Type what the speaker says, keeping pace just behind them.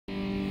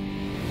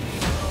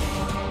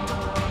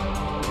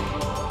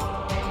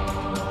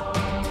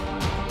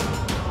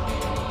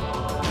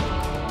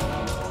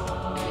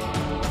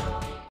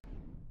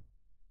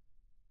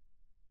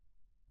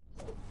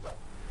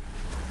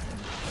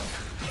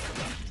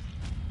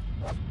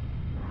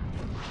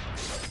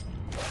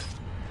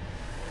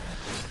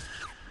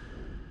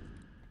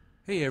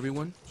Hey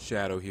everyone,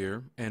 Shaedow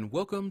here, and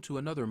welcome to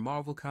another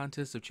Marvel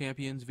Contest of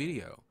Champions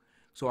video.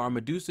 So our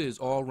Medusa is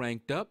all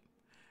ranked up,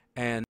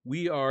 and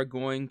we are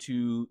going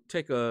to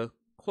take a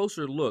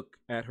closer look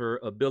at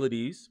her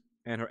abilities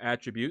and her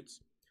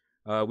attributes.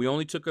 We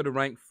only took her to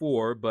rank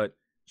 4, but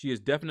she is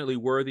definitely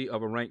worthy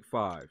of a rank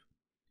 5.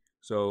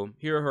 So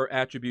here are her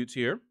attributes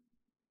here,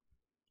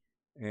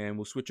 and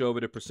we'll switch over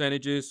to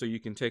percentages so you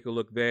can take a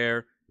look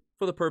there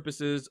for the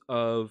purposes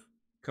of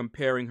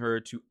comparing her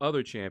to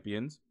other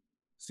champions.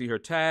 See her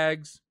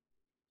tags,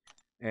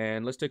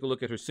 and let's take a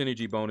look at her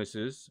synergy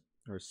bonuses.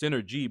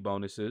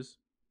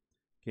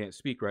 Can't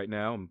speak right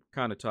now. I'm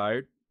kind of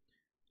tired.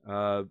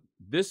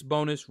 This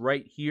bonus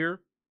right here,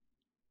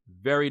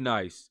 very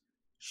nice.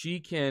 She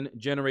can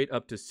generate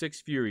up to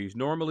 6 Furies.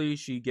 Normally,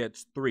 she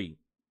gets 3.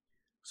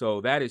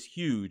 So that is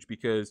huge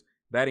because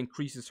that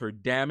increases her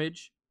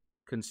damage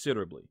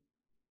considerably.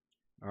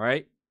 All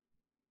right.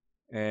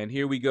 And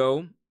here we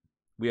go.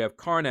 We have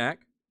Karnak.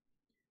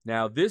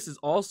 Now, this is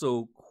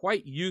also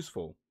quite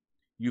useful.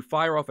 You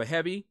fire off a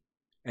heavy,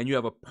 and you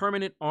have a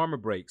permanent armor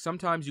break.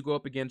 Sometimes you go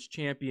up against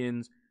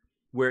champions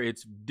where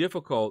it's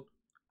difficult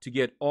to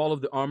get all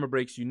of the armor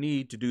breaks you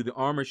need to do the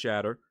armor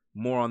shatter.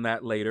 More on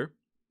that later.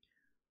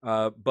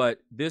 But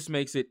this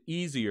makes it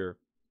easier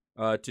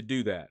to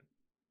do that.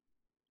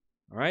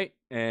 All right,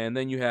 and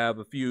then you have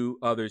a few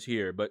others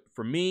here. But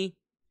for me,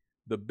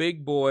 the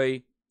big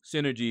boy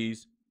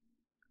synergies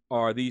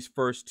are these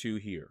first two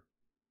here.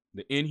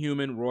 The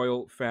Inhuman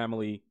Royal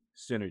Family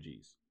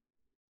synergies.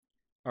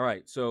 All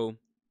right, so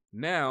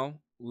now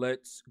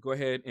let's go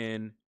ahead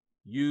and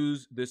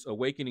use this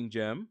Awakening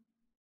Gem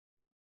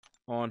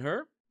on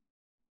her.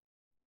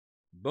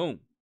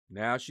 Boom.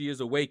 Now she is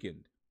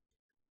awakened.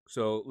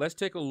 So let's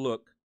take a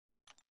look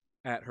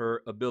at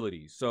her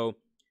abilities. So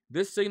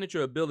this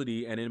signature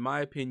ability, and in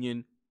my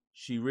opinion,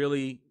 she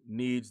really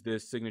needs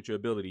this signature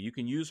ability. You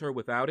can use her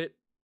without it,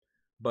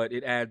 but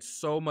it adds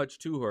so much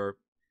to her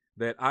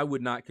that I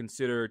would not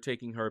consider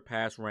taking her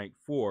past rank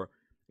 4.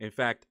 In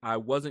fact, I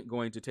wasn't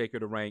going to take her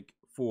to rank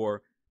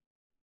 4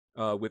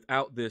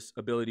 without this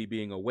ability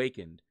being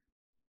awakened.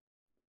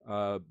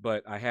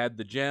 But I had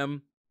the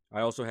gem.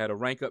 I also had a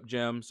rank up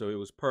gem, so it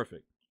was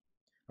perfect.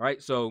 All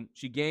right, so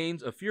she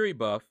gains a Fury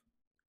buff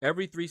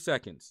every 3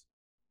 seconds,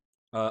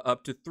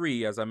 up to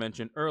 3, as I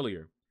mentioned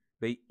earlier.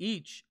 They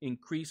each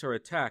increase her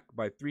attack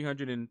by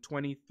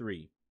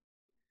 323,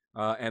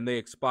 and they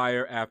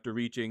expire after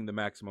reaching the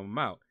maximum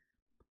amount.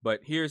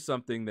 But here's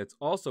something that's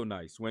also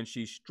nice. When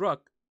she's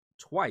struck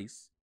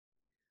twice,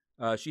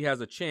 she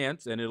has a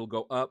chance, and it'll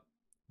go up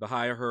the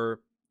higher her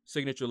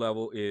signature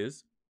level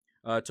is,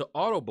 to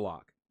auto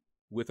block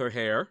with her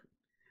hair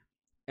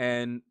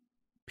and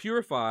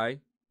purify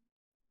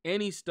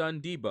any stun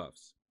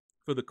debuffs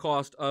for the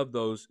cost of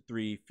those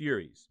 3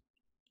 Furies.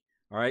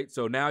 All right,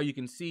 so now you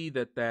can see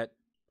that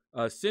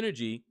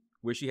synergy,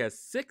 where she has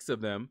 6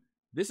 of them,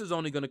 this is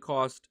only going to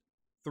cost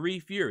 3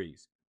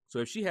 Furies. So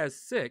if she has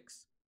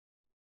 6,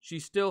 she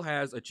still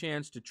has a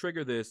chance to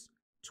trigger this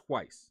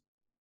twice.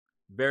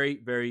 Very,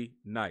 very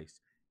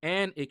nice.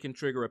 And it can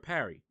trigger a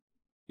parry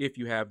if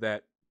you have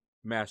that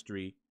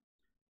mastery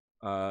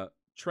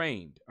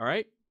trained. All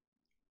right?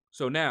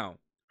 So now,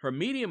 her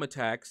medium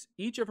attacks,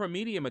 each of her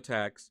medium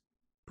attacks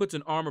puts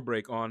an armor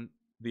break on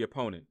the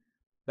opponent.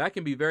 That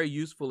can be very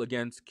useful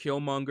against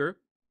Killmonger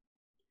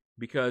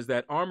because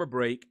that armor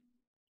break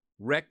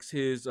wrecks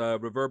his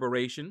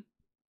reverberation.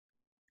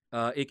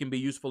 It can be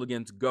useful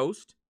against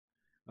Ghost.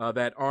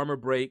 That armor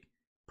break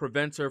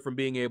prevents her from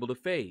being able to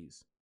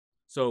phase.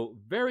 So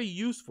very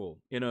useful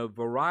in a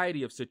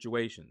variety of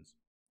situations.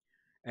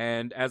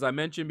 And as I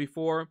mentioned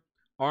before,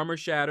 armor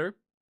shatter.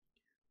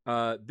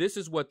 This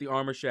is what the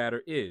armor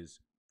shatter is.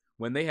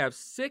 When they have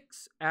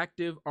 6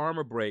 active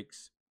armor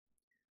breaks,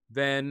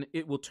 then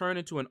it will turn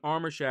into an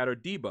armor shatter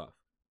debuff,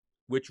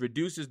 which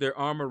reduces their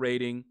armor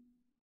rating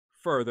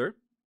further.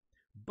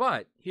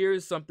 But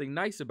here's something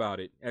nice about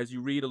it. As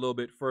you read a little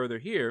bit further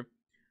here,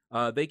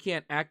 they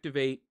can't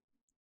activate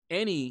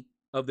any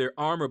of their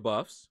armor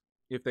buffs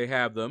if they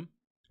have them.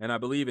 And I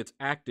believe it's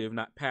active,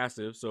 not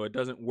passive, so it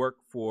doesn't work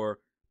for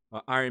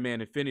Iron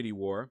Man Infinity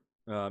War,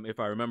 if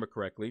I remember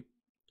correctly.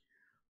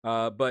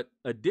 But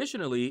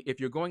additionally, if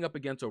you're going up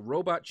against a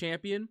robot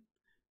champion,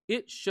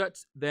 it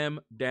shuts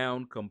them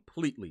down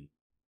completely.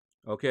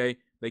 Okay?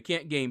 They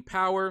can't gain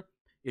power.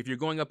 If you're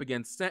going up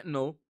against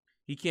Sentinel,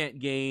 he can't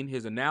gain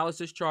his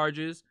analysis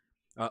charges.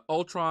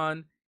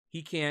 Ultron,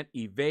 he can't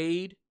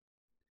evade.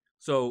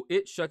 So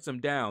it shuts him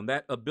down.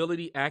 That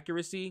ability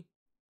accuracy,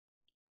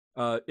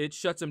 it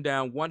shuts him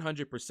down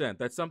 100%.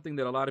 That's something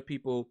that a lot of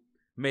people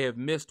may have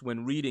missed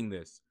when reading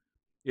this.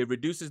 It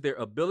reduces their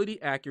ability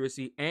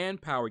accuracy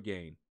and power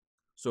gain.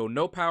 So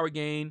no power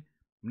gain,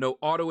 no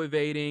auto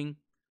evading,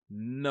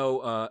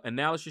 no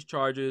analysis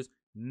charges,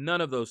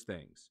 none of those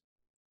things.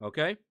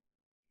 Okay?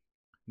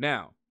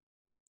 Now,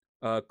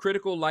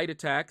 critical light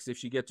attacks, if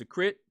she gets a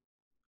crit,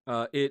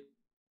 it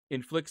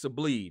inflicts a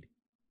bleed.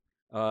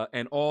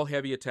 And all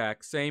heavy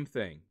attacks, same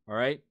thing. All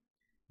right?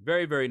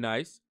 Very, very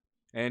nice.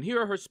 And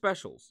here are her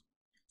specials.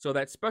 So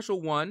that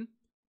special 1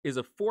 is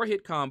a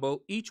 4-hit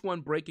combo, each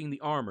one breaking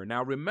the armor.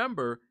 Now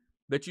remember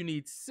that you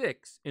need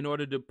 6 in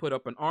order to put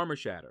up an armor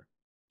shatter.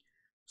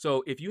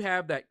 So if you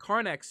have that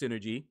Karnak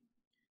synergy,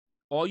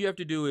 all you have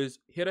to do is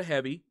hit a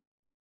heavy,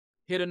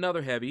 hit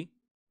another heavy,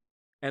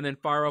 and then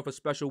fire off a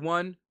special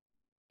one,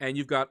 and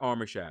you've got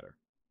armor shatter.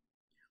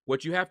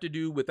 What you have to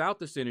do without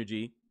the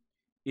synergy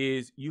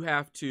is you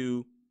have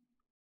to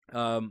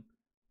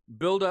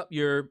build up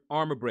your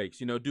armor breaks.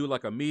 You know, do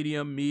like a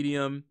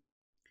medium,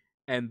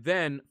 and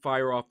then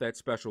fire off that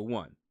special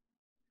one.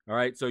 All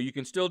right, so you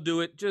can still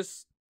do it,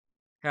 just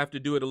have to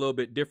do it a little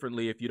bit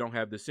differently if you don't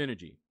have the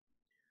synergy.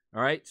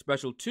 All right,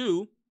 special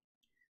 2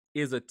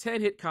 is a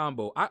 10-hit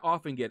combo. I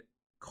often get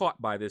caught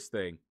by this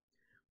thing,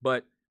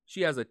 but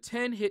she has a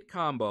 10-hit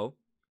combo.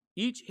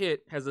 Each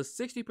hit has a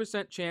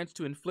 60% chance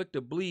to inflict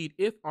a bleed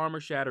if armor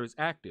shatter is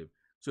active.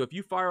 So if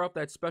you fire off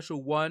that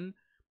special 1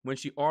 when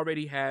she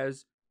already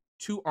has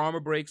 2 armor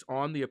breaks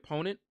on the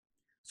opponent,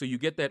 so you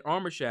get that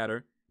armor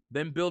shatter,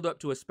 then build up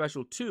to a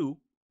special 2,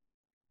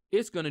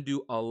 it's going to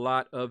do a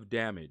lot of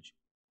damage.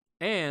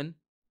 And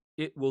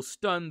it will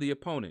stun the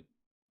opponent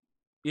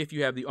if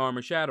you have the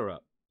armor shatter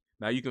up.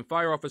 Now you can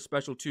fire off a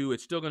special 2,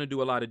 it's still going to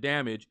do a lot of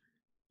damage.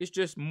 It's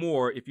just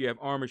more if you have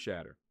armor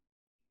shatter.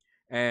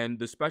 And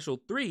the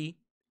special 3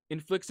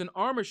 inflicts an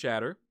armor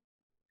shatter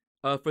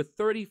for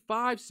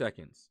 35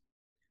 seconds.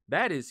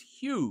 That is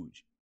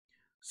huge.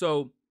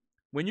 So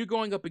when you're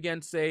going up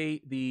against,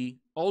 say, the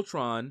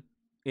Ultron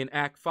in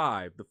Act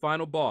 5, the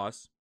final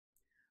boss,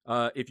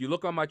 if you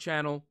look on my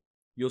channel,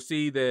 you'll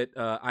see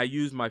that I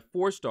use my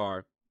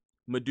 4-star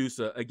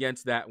Medusa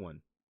against that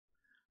one.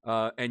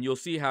 And you'll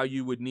see how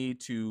you would need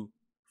to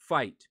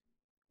fight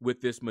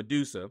with this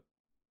Medusa.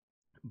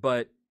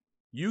 But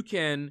you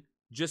can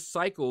just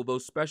cycle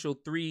those special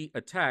 3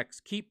 attacks,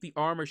 keep the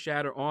armor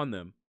shatter on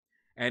them.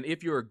 And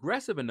if you're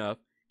aggressive enough,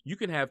 you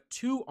can have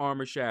 2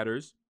 armor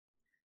shatters.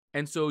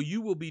 And so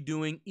you will be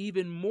doing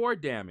even more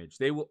damage.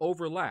 They will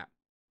overlap.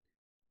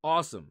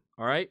 Awesome.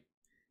 All right.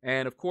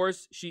 And of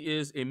course, she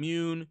is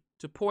immune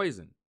to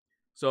poison.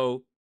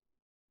 So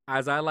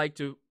as I like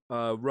to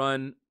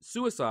run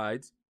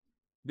suicides,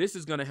 this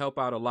is going to help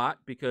out a lot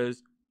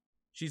because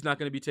she's not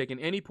going to be taking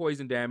any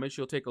poison damage.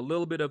 She'll take a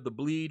little bit of the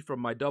bleed from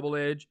my double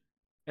edge,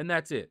 and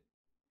that's it.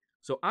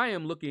 So I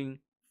am looking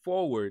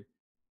forward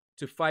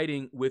to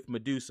fighting with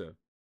Medusa.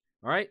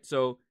 All right,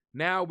 so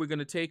now we're going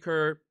to take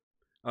her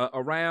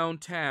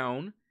around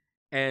town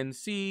and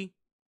see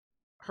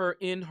her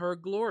in her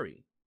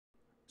glory.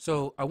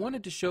 So I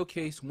wanted to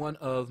showcase one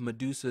of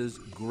Medusa's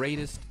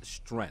greatest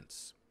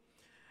strengths.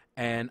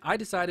 And I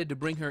decided to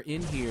bring her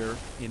in here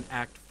in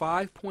Act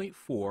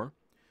 5.4,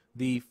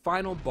 the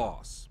final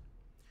boss.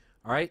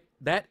 All right,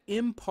 that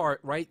M part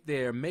right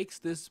there makes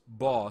this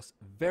boss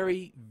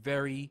very,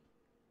 very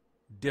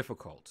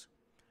difficult.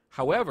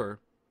 However,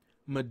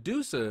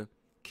 Medusa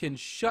can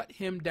shut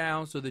him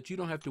down so that you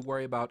don't have to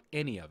worry about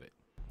any of it.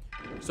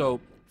 So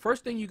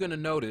first thing you're going to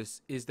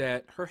notice is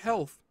that her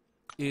health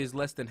is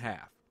less than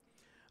half.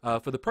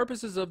 For the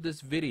purposes of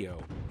this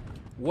video,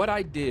 what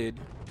I did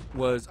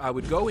was I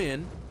would go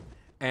in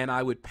and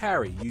I would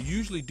parry. You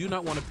usually do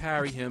not want to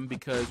parry him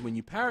because when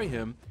you parry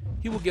him,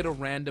 he will get a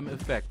random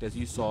effect as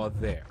you saw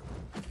there.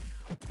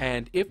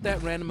 And if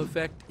that random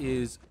effect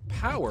is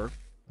power,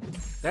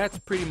 that's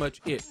pretty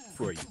much it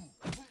for you.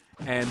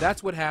 And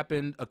that's what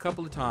happened a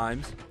couple of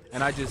times,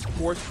 and I just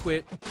force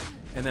quit,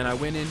 and then I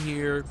went in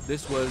here.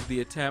 This was the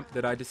attempt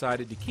that I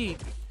decided to keep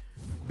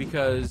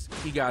because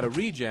he got a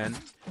regen,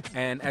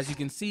 and as you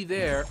can see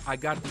there, I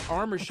got the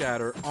armor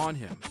shatter on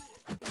him.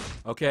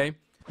 Okay,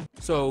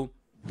 so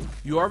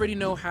you already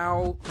know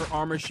how her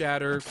armor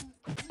shatter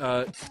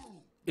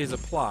is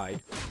applied,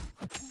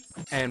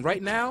 and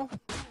right now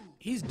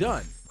he's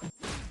done.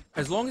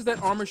 As long as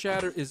that armor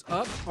shatter is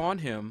up on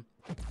him,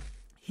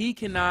 he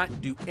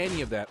cannot do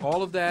any of that.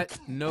 All of that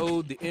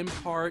node, the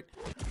impart,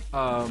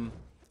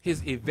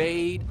 his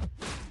evade,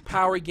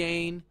 power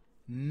gain,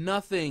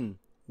 nothing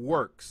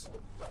works.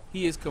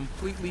 He is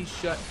completely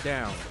shut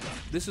down.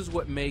 This is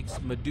what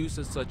makes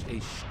Medusa such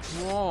a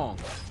strong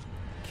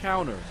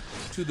counter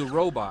to the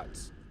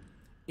robots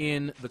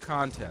in the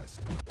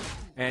contest.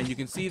 And you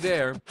can see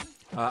there,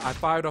 I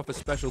fired off a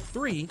special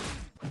 3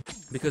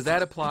 because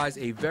that applies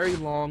a very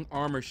long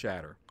armor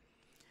shatter.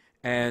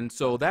 And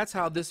so that's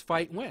how this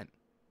fight went.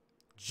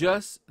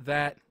 Just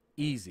that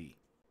easy.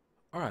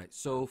 All right,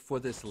 so for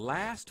this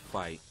last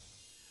fight,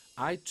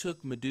 I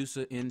took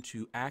Medusa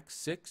into Act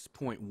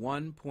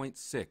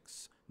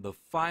 6.1.6, the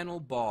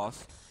final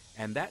boss,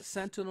 and that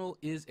Sentinel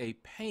is a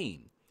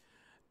pain.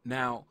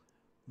 Now,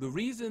 the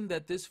reason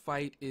that this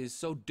fight is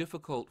so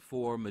difficult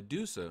for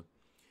Medusa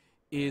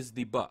is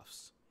the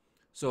buffs.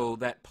 So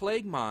that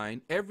Plague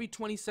Mine, every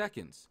 20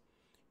 seconds,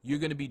 you're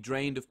going to be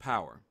drained of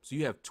power. So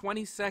you have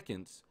 20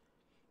 seconds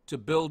to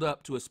build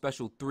up to a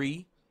special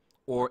 3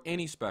 or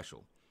any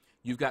special.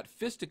 You've got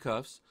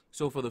fisticuffs,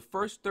 so for the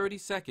first 30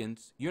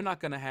 seconds, you're not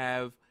going to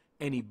have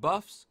any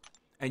buffs,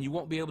 and you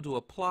won't be able to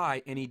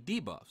apply any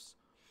debuffs.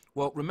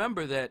 Well,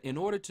 remember that in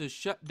order to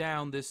shut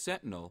down this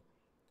Sentinel,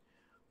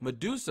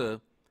 Medusa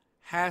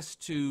has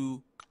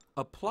to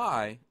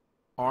apply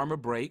armor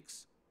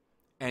breaks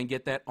and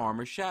get that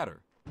armor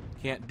shatter.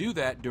 Can't do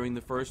that during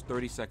the first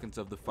 30 seconds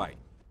of the fight.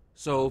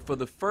 So for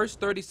the first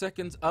 30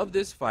 seconds of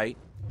this fight,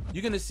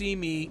 you're going to see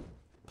me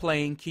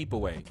playing keep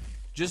away.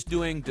 Just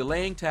doing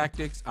delaying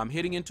tactics. I'm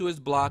hitting into his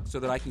block so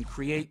that I can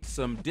create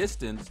some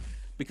distance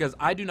because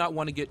I do not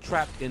want to get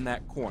trapped in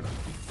that corner.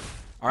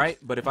 All right,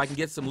 but if I can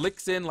get some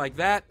licks in like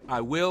that,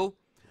 I will.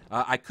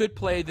 I could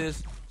play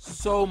this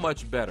so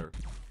much better,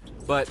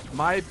 but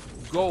my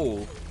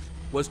goal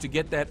was to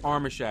get that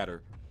armor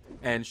shatter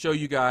and show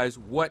you guys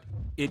what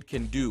it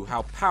can do,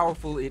 how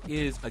powerful it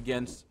is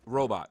against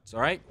robots. All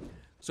right,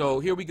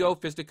 so here we go.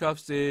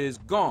 Fisticuffs is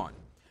gone.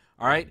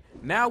 All right,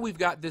 now we've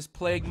got this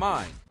Plague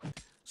Mine.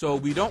 So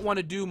we don't want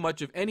to do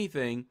much of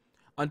anything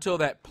until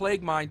that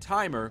Plague Mine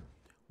timer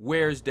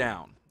wears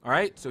down. All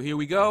right, so here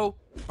we go.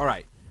 All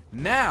right,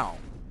 now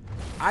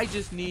I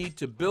just need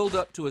to build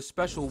up to a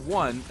special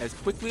 1 as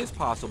quickly as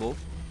possible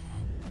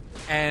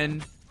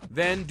and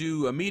then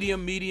do a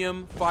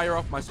medium, fire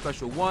off my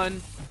special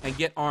 1 and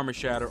get armor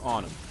shatter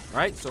on him. All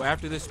right, so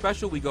after this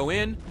special, we go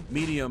in,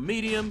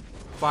 medium,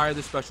 fire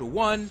the special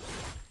 1,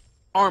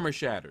 armor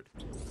shattered.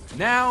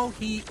 Now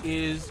he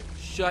is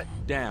shut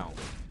down.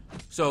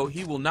 So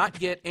he will not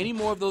get any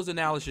more of those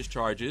analysis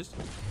charges,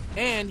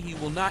 and he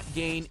will not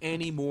gain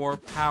any more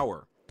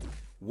power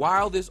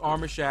while this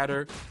armor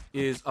shatter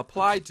is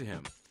applied to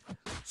him.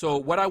 So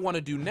what I want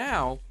to do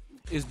now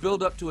is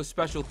build up to a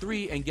special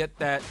 3 and get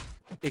that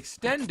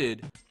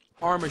extended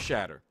armor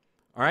shatter.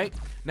 All right,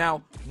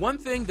 now one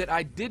thing that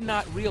I did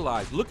not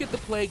realize, look at the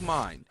Plague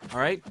Mine. All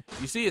right,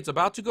 you see it's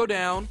about to go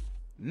down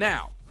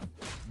now,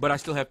 but I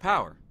still have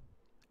power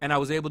and I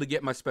was able to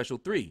get my special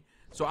 3.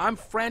 So I'm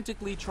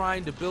frantically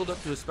trying to build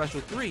up to a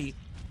special 3,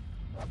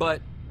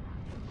 but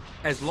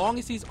as long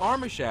as he's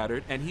armor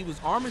shattered, and he was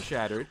armor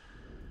shattered,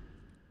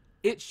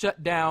 it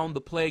shut down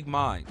the Plague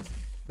Mines.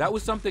 That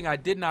was something I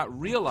did not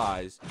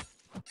realize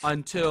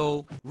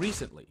until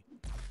recently.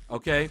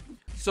 Okay,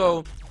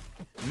 so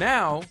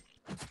now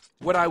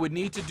what I would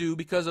need to do,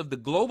 because of the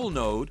global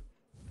node,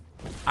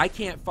 I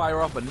can't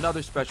fire off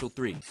another special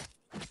 3.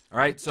 All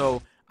right,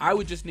 so I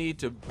would just need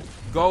to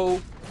go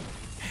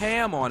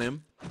ham on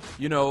him,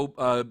 you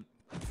know,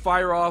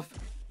 fire off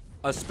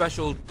a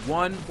special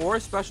 1 or a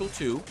special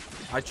 2.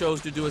 I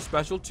chose to do a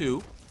special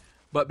 2,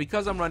 but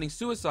because I'm running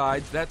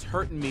suicides, that's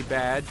hurting me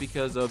bad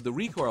because of the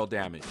recoil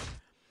damage.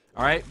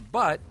 All right,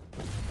 but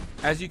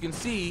as you can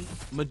see,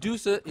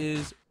 Medusa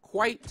is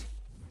quite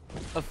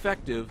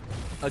effective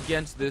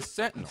against this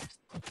Sentinel.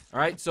 All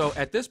right, so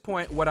at this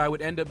point, what I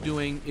would end up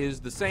doing is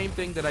the same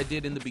thing that I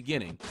did in the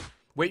beginning.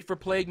 Wait for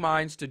Plague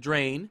Mines to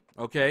drain,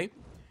 okay?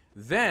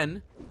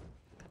 Then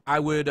I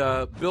would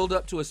build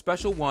up to a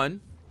special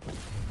 1,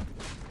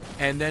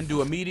 and then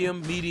do a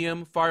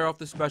medium, fire off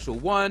the special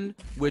 1,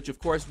 which of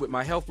course with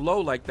my health low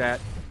like that,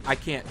 I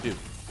can't do.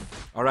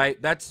 All right,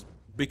 that's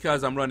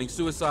because I'm running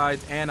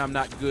suicides and I'm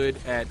not good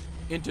at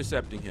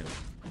intercepting him.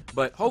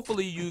 But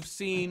hopefully you've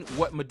seen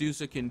what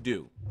Medusa can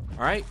do.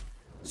 All right,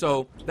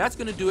 so that's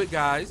gonna do it,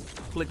 guys.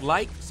 Click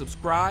like,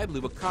 subscribe,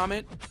 leave a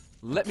comment.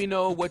 Let me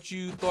know what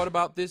you thought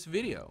about this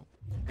video.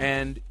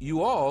 And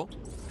you all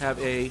have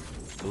a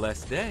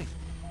blessed day.